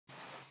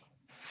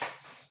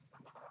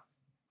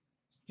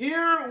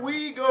Here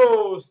we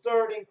go.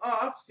 Starting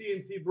off,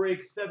 CNC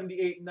break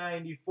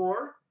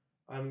 7894.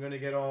 I'm going to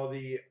get all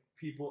the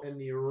people in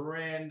the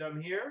random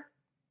here.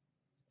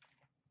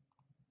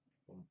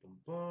 Boom, boom,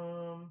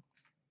 boom.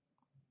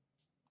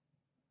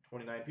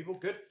 29 people.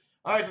 Good.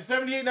 All right, so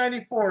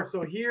 7894.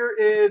 So here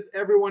is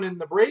everyone in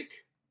the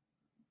break.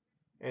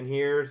 And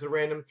here's the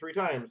random 3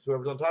 times.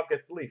 Whoever's on top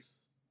gets the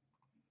Leafs.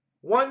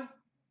 1,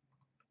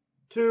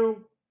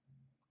 2,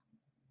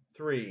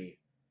 3.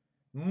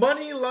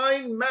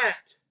 Moneyline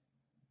Matt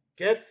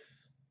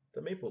gets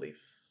the Maple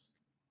Leafs.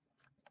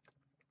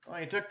 Well,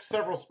 he took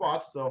several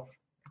spots, so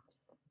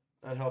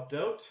that helped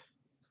out.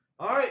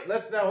 All right,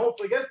 let's now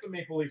hopefully get some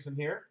Maple Leafs in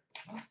here.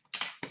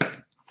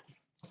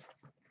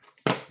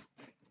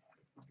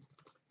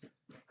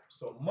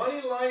 So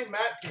Moneyline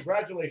Matt,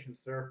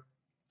 congratulations, sir.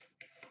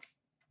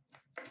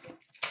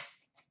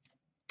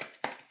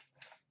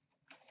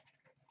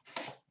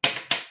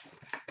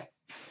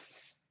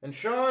 And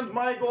Sean,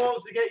 my goal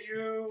is to get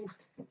you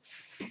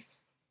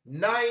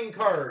 9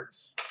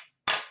 cards.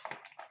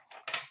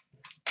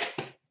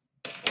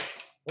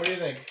 What do you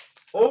think?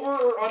 Over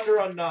or under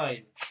on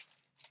 9?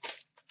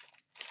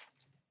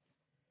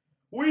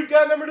 We've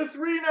got number to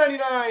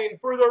 399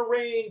 for the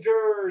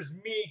Rangers,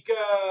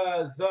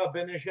 Mika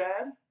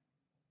Zibanejad.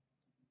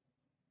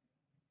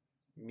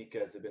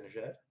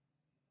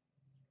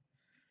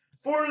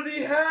 For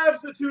the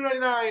Habs, the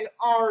 299,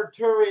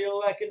 Arturi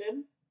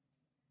Lehkonen.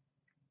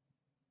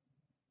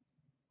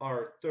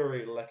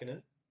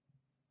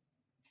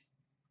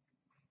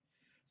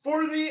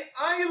 For the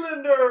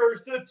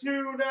Islanders, the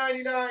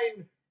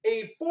 299,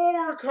 a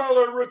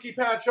 4-color rookie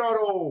patch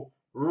auto,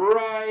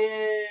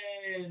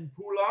 Ryan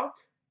Pulock.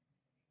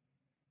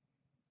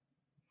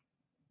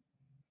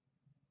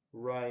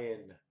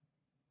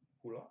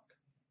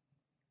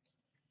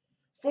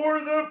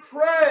 For the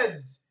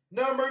Preds,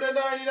 number to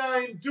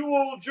 99,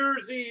 dual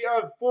jersey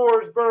of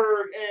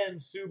Forsberg and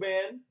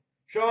Subban.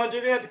 Sean,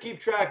 you're going to have to keep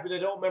track, but I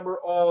don't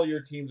remember all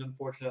your teams,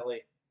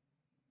 unfortunately.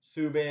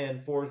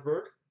 Subban,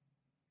 Forsberg.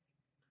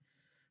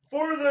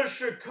 For the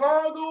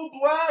Chicago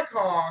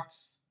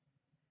Blackhawks,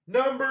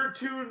 number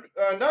 2,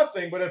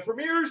 nothing, but a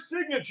Premier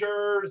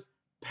Signatures,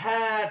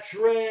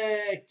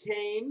 Patrick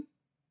Kane.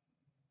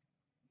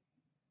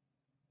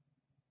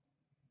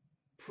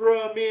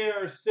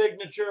 Premier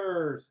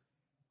Signatures,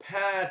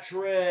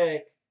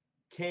 Patrick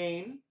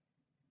Kane.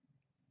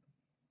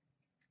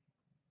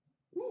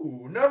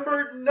 Ooh,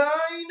 number 9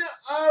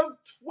 of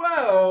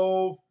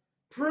 12,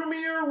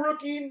 Premier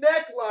Rookie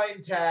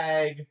Neckline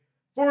Tag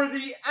for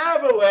the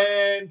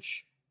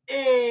Avalanche,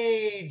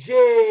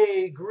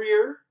 AJ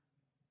Greer.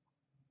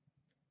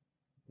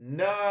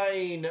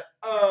 9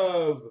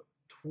 of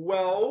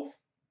 12.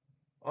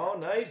 Oh,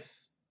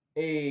 nice.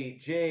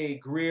 AJ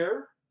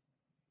Greer.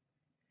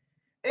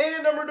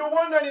 And number to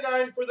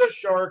 199 for the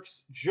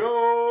Sharks,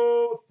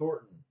 Joe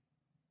Thornton.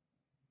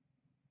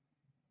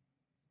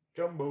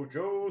 Jumbo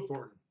Joe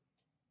Thornton.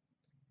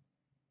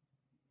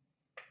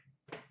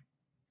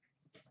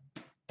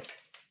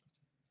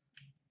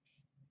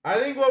 I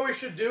think what we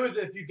should do is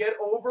if you get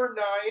over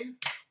 9,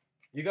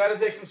 you got to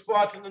take some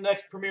spots in the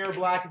next Premier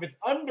Black. If it's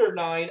under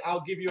 9,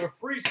 I'll give you a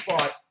free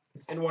spot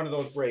in one of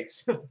those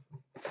breaks.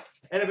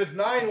 And if it's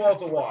 9, well,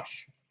 it's a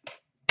wash.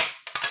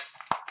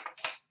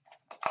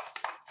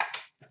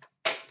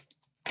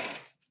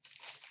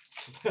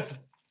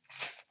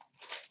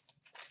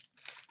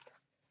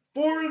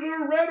 For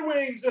the Red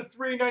Wings, a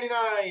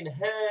 399,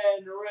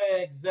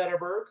 Henrik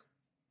Zetterberg.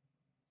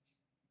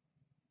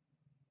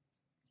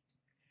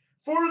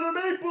 For the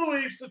Maple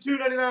Leafs, the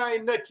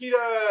 299,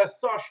 Nikita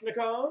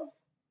Soshnikov.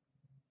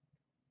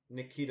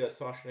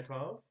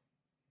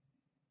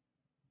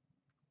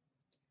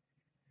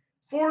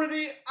 For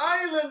the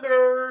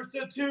Islanders,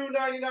 the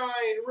 299,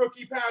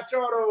 rookie patch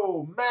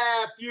auto,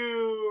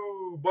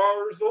 Matthew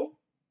Barzal.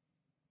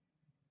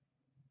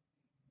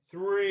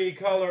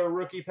 3-color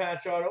rookie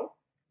patch auto,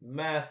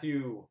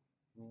 Matthew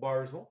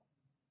Barzal.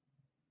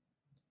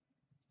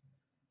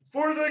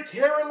 For the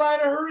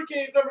Carolina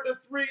Hurricanes, number to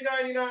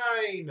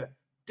 399,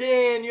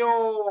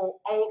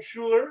 Daniel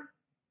Altshuler.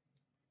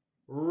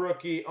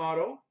 Rookie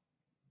auto,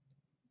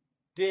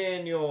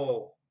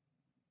 Daniel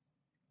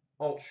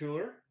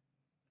Altshuler.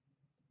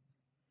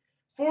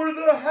 For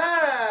the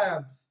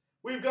Habs,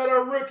 we've got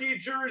a rookie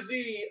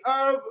jersey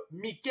of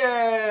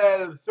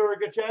Mikhail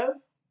Sergachev.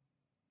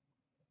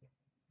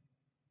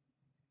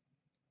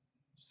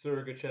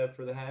 Sergachev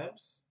for the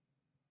Habs.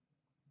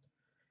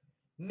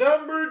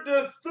 Number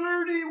to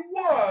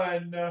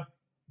 31,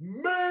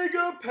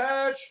 mega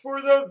patch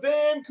for the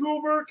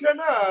Vancouver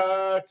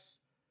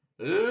Canucks,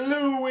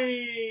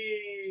 Louis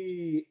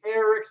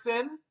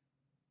Eriksson.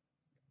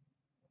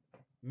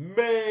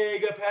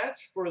 Mega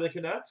patch for the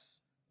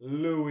Canucks,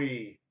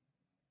 Louis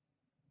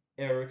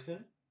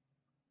Eriksson.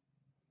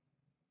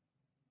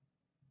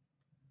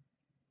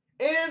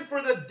 And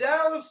for the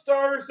Dallas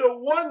Stars, the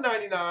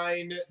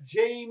 199,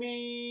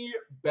 Jamie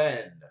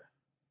Benn.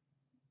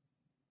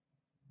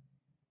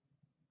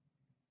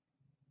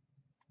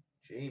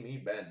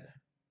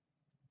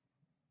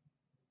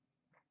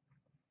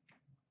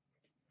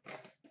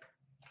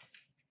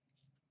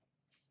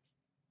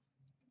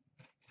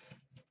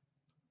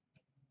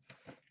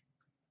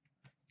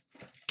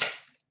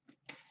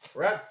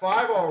 We're at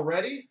 5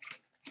 already.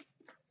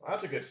 Well,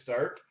 that's a good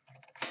start.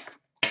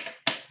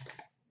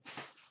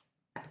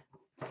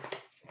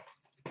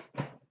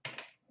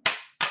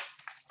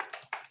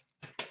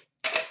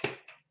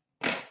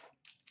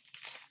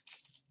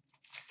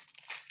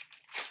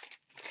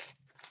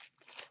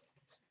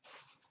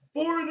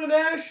 For the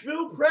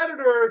Nashville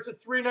Predators, a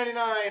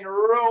 $3.99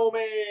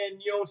 Roman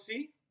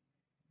Josi.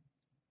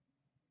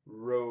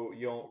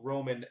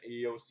 Roman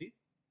Josi.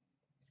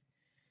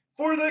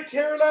 For the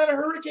Carolina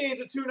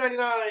Hurricanes, a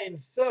 $2.99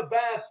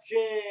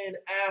 Sebastian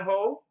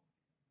Aho.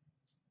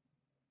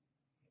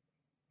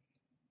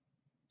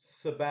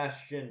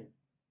 Sebastian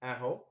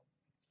Aho.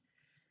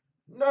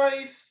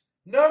 Nice.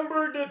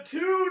 Number to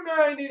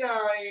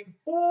 $2.99,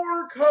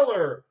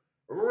 4-color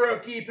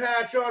rookie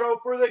patch auto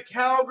for the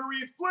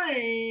Calgary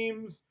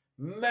Flames,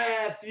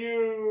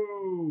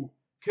 Matthew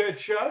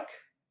Tkachuk.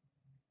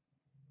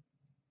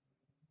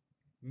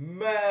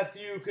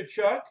 Matthew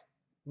Tkachuk.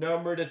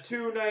 Number to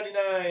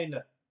 $2.99,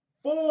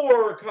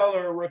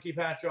 4-color rookie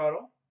patch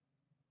auto.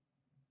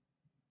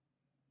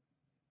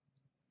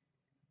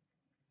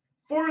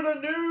 For the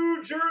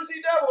New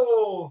Jersey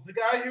Devils, the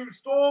guy who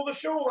stole the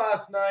show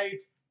last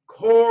night,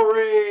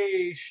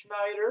 Corey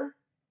Schneider.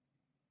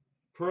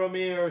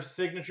 Premier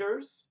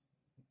Signatures,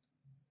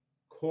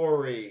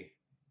 Corey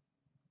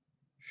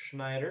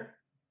Schneider.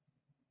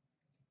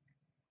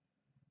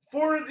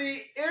 For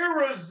the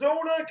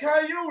Arizona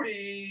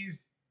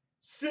Coyotes,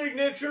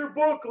 signature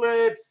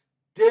booklets,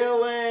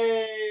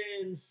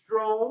 Dylan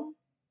Strome.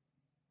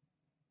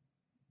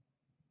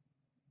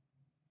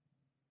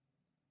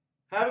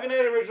 Have a good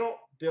night, original.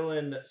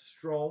 Dylan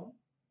Strome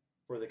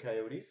for the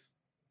Coyotes.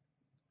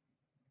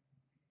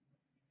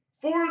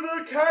 For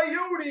the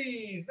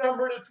Coyotes,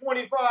 number to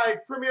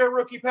 25, Premier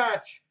Rookie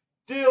Patch,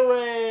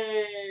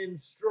 Dylan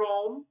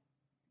Strome.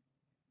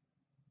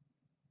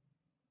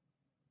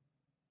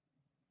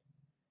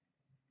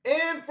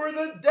 And for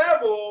the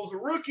Devils,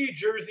 rookie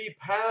jersey,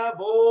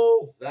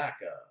 Pavel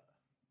Zacha.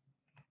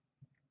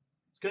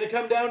 It's going to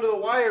come down to the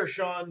wire,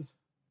 Sean.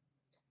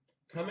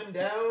 Coming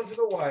down to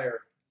the wire.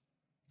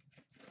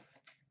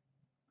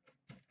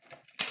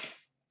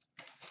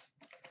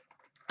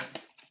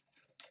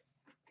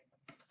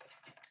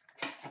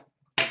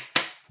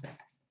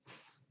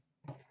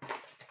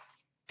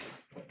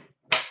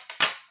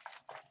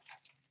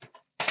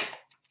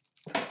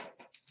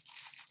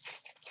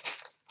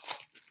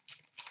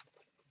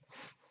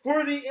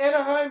 For the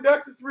Anaheim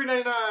Ducks at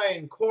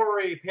 $3.99,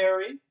 Corey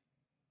Perry.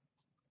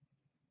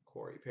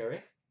 Corey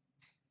Perry.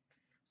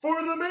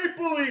 For the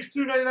Maple Leafs,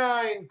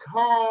 $2.99,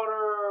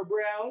 Connor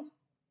Brown.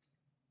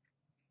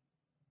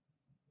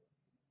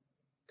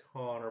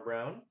 Connor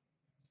Brown.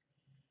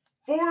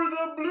 For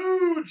the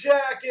Blue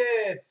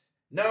Jackets,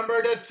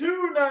 number to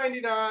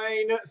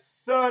 $2.99,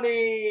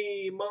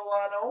 Sonny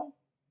Milano.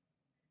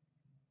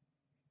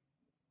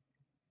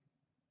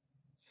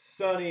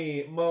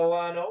 Sonny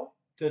Milano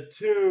to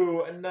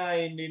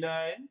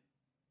 $2.99.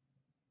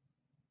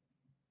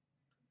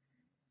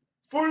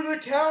 For the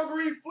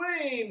Calgary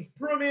Flames,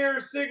 Premier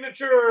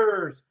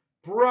Signatures,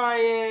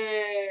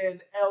 Brian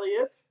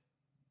Elliott.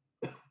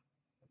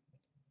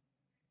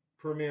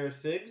 Premier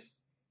Sigs,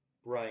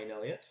 Brian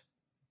Elliott.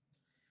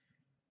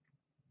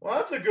 Well,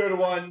 that's a good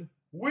one.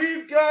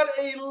 We've got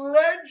a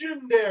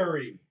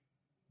legendary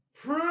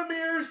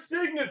Premier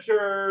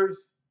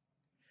Signatures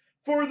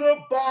for the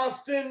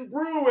Boston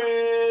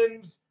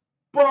Bruins,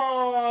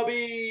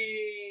 Bobby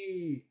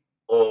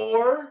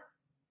Orr.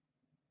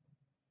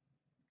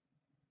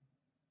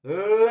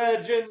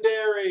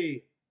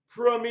 Legendary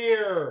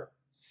Premier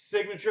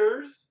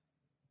Signatures,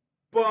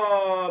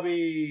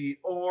 Bobby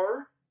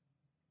Orr.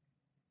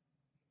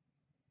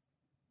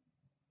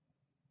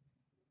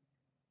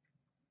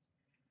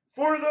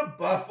 For the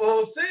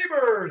Buffalo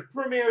Sabres,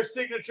 Premier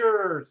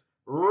Signatures,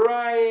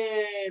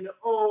 Ryan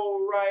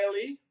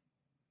O'Reilly.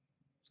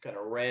 It's kind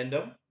of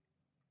random.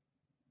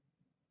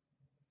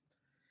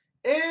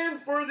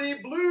 And for the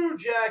Blue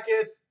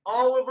Jackets,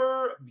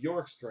 Oliver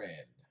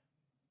Bjorkstrand.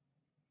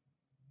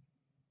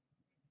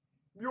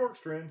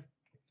 Bjorkstrand.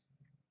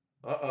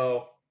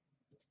 Uh-oh.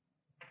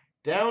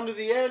 Down to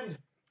the end.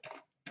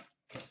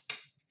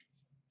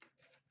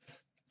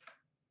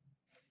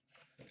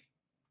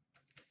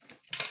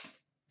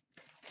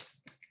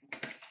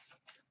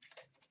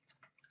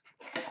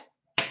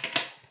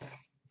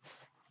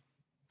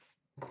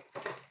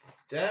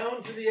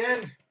 Down to the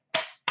end.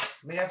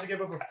 May have to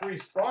give up a free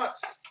spot.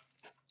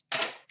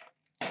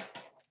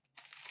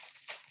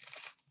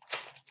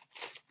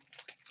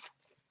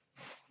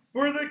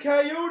 For the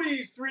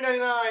Coyotes,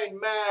 $3.99,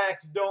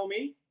 Max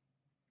Domi.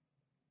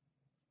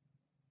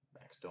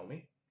 Max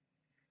Domi.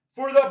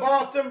 For the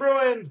Boston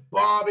Bruins,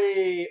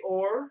 Bobby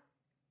Orr.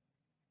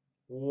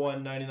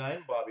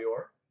 $1.99, Bobby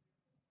Orr.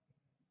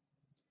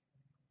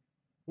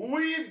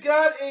 We've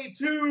got a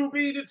to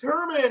be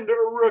determined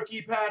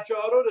rookie patch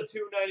auto to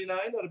 $2.99.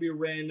 That'll be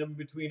random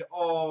between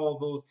all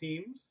those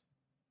teams.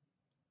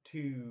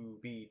 To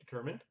be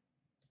determined.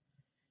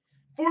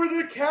 For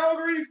the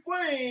Calgary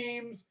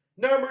Flames,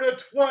 Number to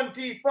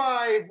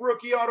 25,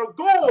 rookie auto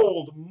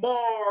gold,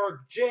 Mark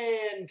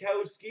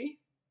Jankowski.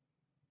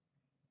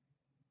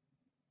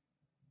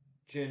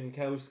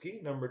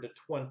 Number to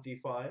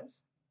 25.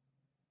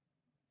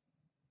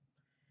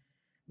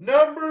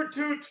 Number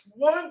to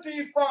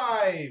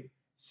 25,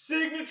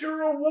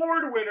 signature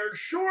award winner,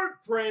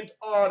 short print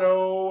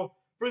auto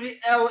for the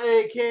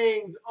LA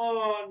Kings,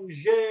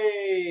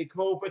 Anze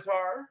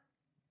Kopitar.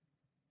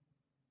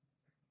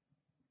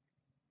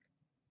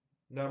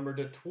 Number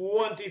to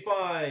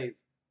 25,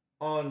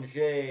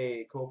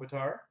 Anze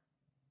Kopitar.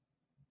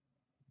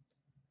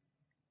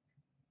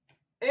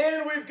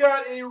 And we've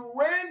got a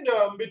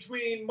random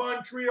between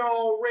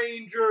Montreal,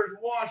 Rangers,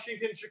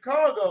 Washington,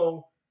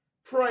 Chicago,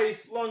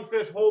 Price,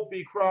 Lundqvist,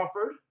 Holtby,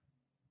 Crawford.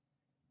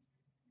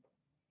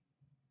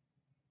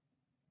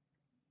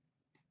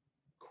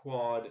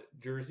 Quad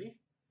jersey.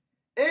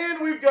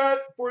 And we've got,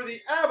 for the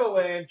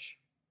Avalanche,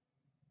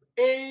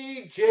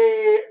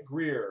 AJ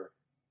Greer.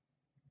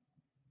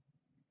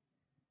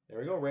 There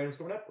we go. Random's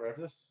coming up right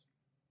after this.